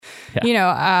you know,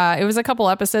 it was a couple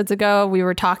episodes ago, we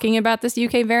were talking about this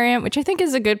UK variant, which I think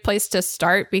is a good place to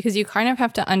start because you kind of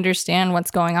have to understand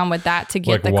what's going on with that to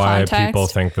get the why context. People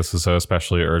think this is so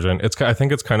especially urgent. I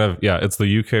think it's kind of, it's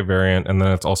the UK variant. And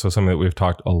then it's also something that we've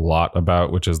talked a lot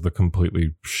about, which is the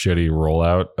completely shitty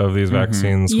rollout of these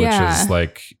vaccines, which is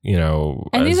like, you know.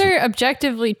 And these are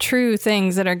objectively true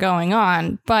things that are going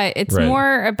on, but it's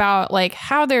more about like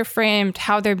how they're framed,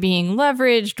 how they're being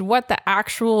leveraged, what the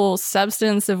actual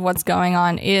substance of what's going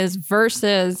on is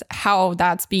versus how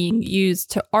that's being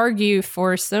used to argue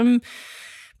for some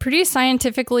pretty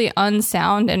scientifically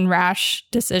unsound and rash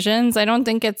decisions. I don't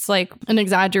think it's like an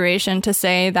exaggeration to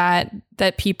say that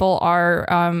people are,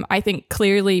 I think,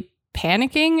 clearly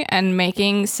panicking and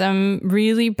making some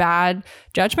really bad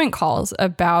judgment calls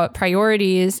about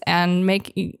priorities and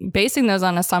basing those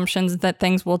on assumptions that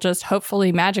things will just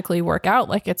hopefully magically work out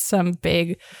like it's some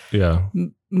big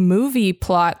movie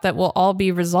plot that will all be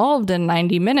resolved in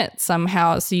 90 minutes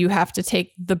somehow. So you have to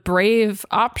take the brave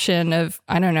option of,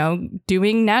 I don't know,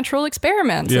 doing natural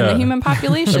experiments in the human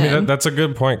population. I mean, that's a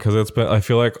good point because I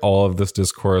feel like all of this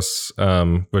discourse,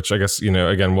 which I guess, you know,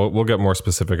 again, we'll get more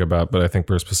specific about, but I think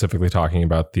we're specifically talking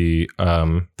about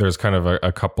there's kind of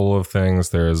a couple of things.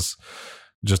 There's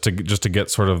just to get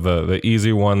sort of the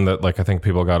easy one that like I think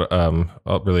people got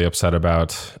really upset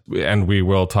about, and we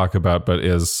will talk about, but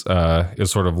is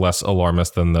sort of less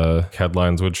alarmist than the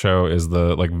headlines would show, is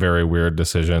the like very weird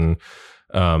decision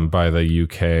by the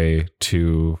UK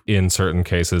to, in certain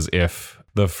cases, if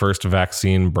the first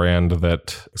vaccine brand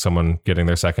that someone getting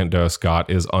their second dose got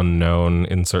is unknown,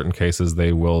 in certain cases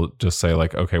they will just say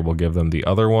like, okay, we'll give them the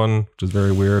other one, which is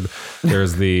very weird.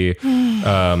 There's the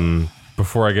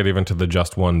before I get even to the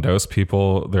just one dose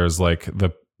people, there's like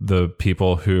the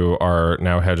people who are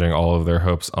now hedging all of their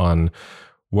hopes on,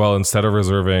 well, instead of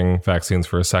reserving vaccines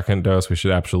for a second dose, we should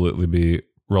absolutely be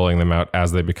rolling them out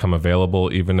as they become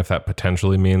available, even if that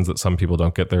potentially means that some people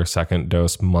don't get their second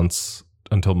dose months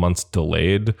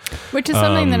delayed. Which is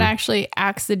something that actually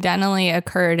accidentally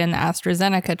occurred in the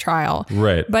AstraZeneca trial.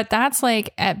 Right. But that's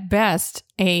like at best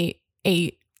a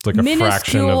it's like a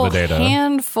fraction of the data.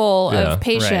 Handful of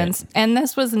patients. Right. And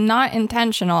this was not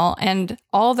intentional. And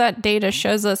all that data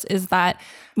shows us is that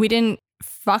we didn't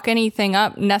fuck anything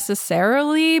up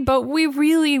necessarily, but we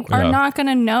really are not going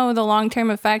to know the long-term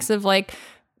effects of like,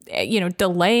 you know,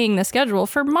 delaying the schedule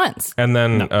for months. And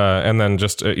then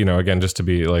just, you know, again, just to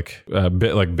be like a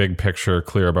bit like big picture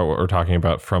clear about what we're talking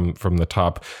about from the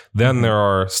top, then there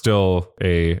are still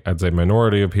I'd say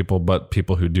minority of people, but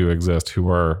people who do exist who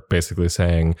are basically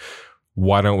saying,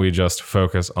 why don't we just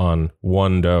focus on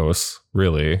one dose,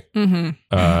 really,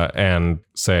 and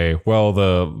say, well,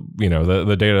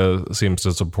 the data seems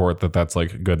to support that that's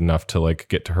like good enough to like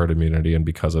get to herd immunity, and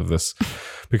because of this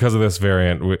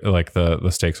variant, like the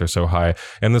stakes are so high,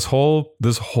 and this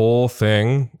whole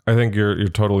thing, I think you're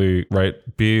totally right.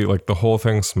 Like the whole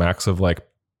thing smacks of like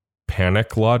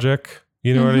panic logic.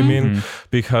 You know what I mean?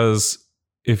 Because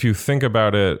if you think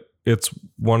about it, it's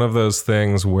one of those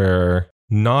things where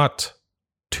not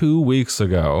 2 weeks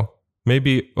ago,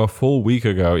 maybe a full week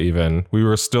ago even, we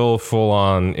were still full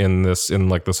on in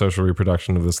like the social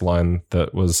reproduction of this line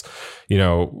that was, you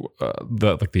know,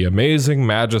 the amazing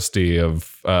majesty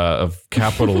of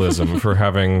capitalism for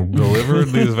having delivered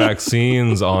these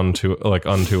vaccines unto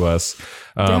us.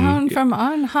 Down from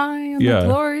on high on the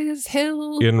glorious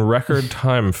hill. In record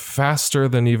time, faster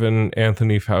than even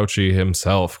Anthony Fauci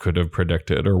himself could have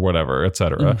predicted, or whatever, et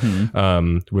cetera.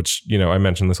 Which, you know, I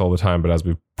mention this all the time, but as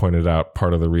we pointed out,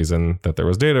 part of the reason that there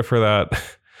was data for that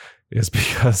is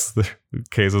because the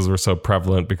cases were so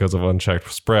prevalent because of unchecked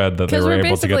spread that they were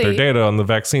able to get their data on the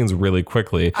vaccines really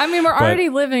quickly. I mean, we're already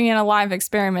living in a live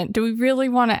experiment. Do we really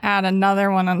want to add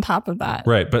another one on top of that?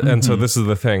 Right. But and so this is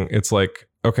the thing. It's like,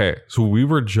 okay, so we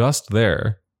were just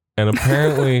there, and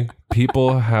apparently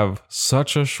people have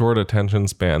such a short attention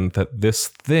span that this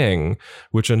thing,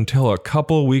 which until a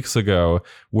couple weeks ago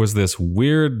was this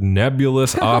weird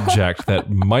nebulous object that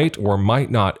might or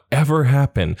might not ever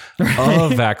happen, a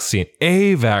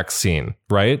vaccine,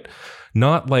 right?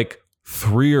 Not like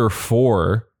 3 or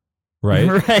 4,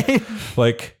 right? Right.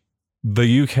 Like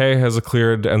the UK has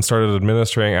cleared and started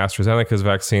administering AstraZeneca's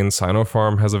vaccine.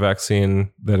 Sinopharm has a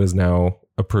vaccine that is now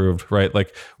approved, right?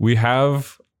 Like we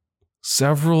have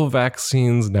several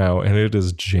vaccines now, and it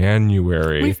is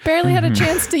January. We've barely had a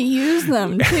chance to use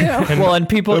them too. And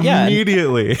people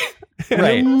immediately,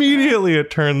 immediately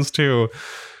it turns to,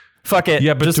 Fuck it.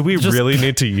 Yeah, but do we really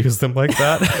need to use them like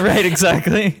that? Right,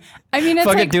 exactly. I mean, it's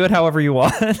Fuck like, it, do it however you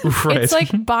want. Right. it's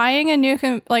like buying a new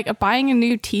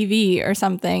TV or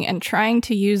something and trying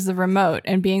to use the remote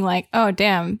and being like, oh,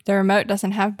 damn, the remote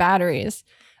doesn't have batteries.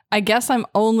 I guess I'm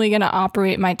only going to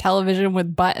operate my television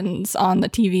with buttons on the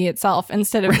TV itself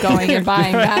instead of going and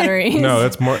buying batteries. No,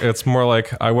 it's more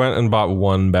like I went and bought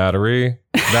one battery.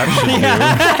 That should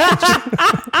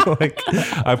do. Like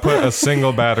I put a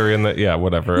single battery in the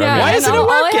whatever. Yeah, I mean, why isn't it all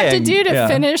I have to working? do to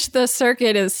finish the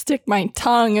circuit is stick my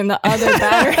tongue in the other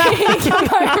battery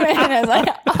compartment as I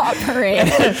operate.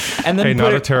 And then hey,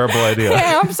 not a terrible idea.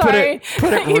 Yeah, I'm sorry.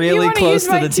 put it If you really wanna close use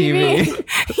to my the TV.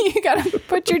 You gotta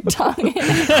put your tongue in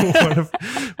it.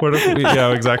 what if we,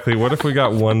 exactly. What if we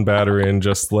got one battery and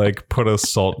just like put a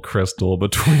salt crystal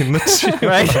between the two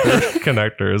Right.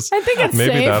 connectors? I think it's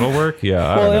Maybe safe. that'll work. Yeah.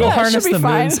 I Well, don't it'll know. harness should be the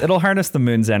moon's. fine. It'll harness the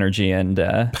moon's energy and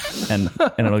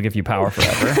it'll give you power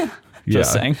forever.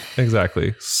 Just saying.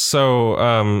 Exactly. So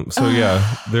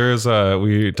there's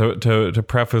to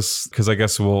preface, because I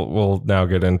guess we'll now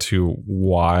get into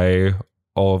why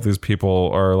all of these people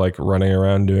are like running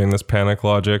around doing this panic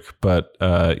logic. But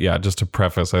just to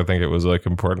preface, I think it was like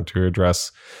important to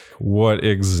address what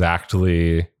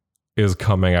exactly is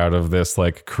coming out of this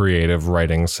like creative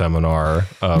writing seminar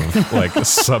of like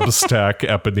Substack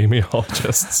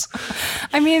epidemiologists.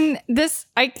 I mean,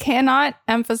 I cannot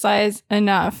emphasize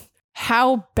enough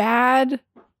how bad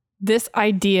this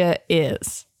idea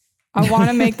is. I want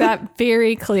to make that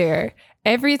very clear.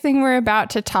 Everything we're about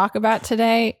to talk about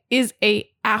today is a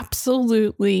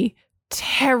absolutely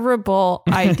terrible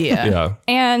idea. Yeah.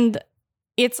 And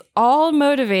it's all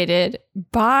motivated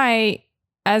by,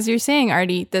 as you're saying,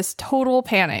 Artie, this total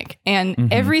panic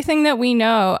and everything that we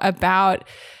know about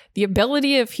the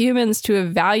ability of humans to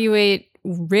evaluate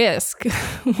risk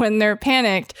when they're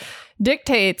panicked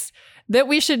dictates that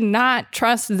we should not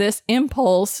trust this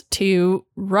impulse to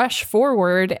rush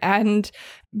forward and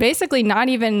basically not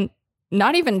even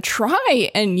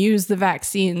try and use the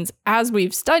vaccines as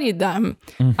we've studied them.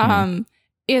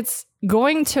 It's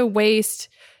going to waste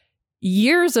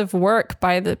years of work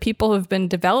by the people who've been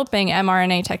developing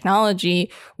mRNA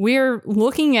technology. We're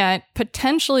looking at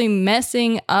potentially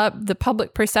messing up the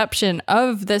public perception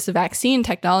of this vaccine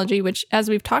technology, which, as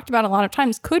we've talked about a lot of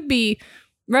times, could be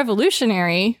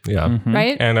revolutionary. Yeah.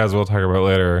 Right? And as we'll talk about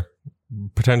later,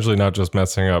 potentially not just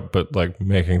messing up, but like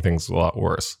making things a lot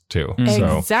worse too.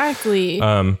 Exactly.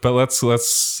 But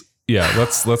let's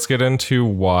get into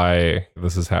why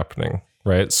this is happening.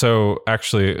 Right. So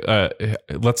actually,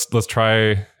 let's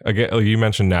try again. You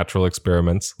mentioned natural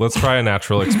experiments. Let's try a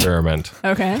natural experiment.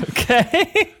 Okay.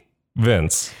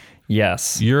 Vince.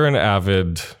 Yes. You're an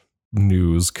avid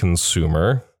news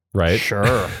consumer, right?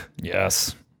 Sure.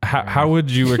 Yes. How would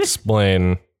you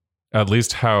explain, at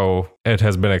least how it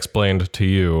has been explained to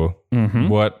you,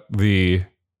 what the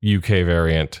UK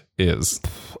variant is?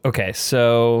 Okay.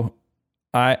 So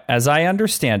as I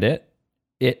understand it,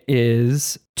 it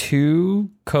is 2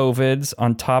 COVIDs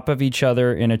on top of each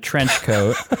other in a trench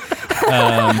coat,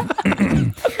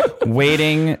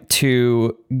 waiting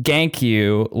to gank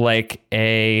you like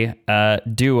a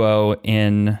duo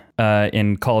in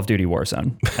Call of Duty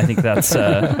Warzone. I think that's.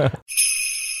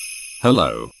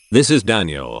 Hello, this is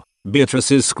Daniel,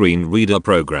 Beatrice's screen reader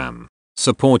program.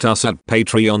 Support us at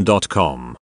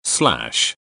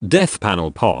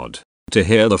patreon.com/deathpanelpod to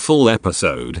hear the full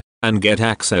episode and get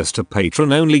access to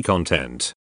patron-only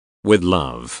content. With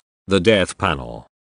love, The Death Panel.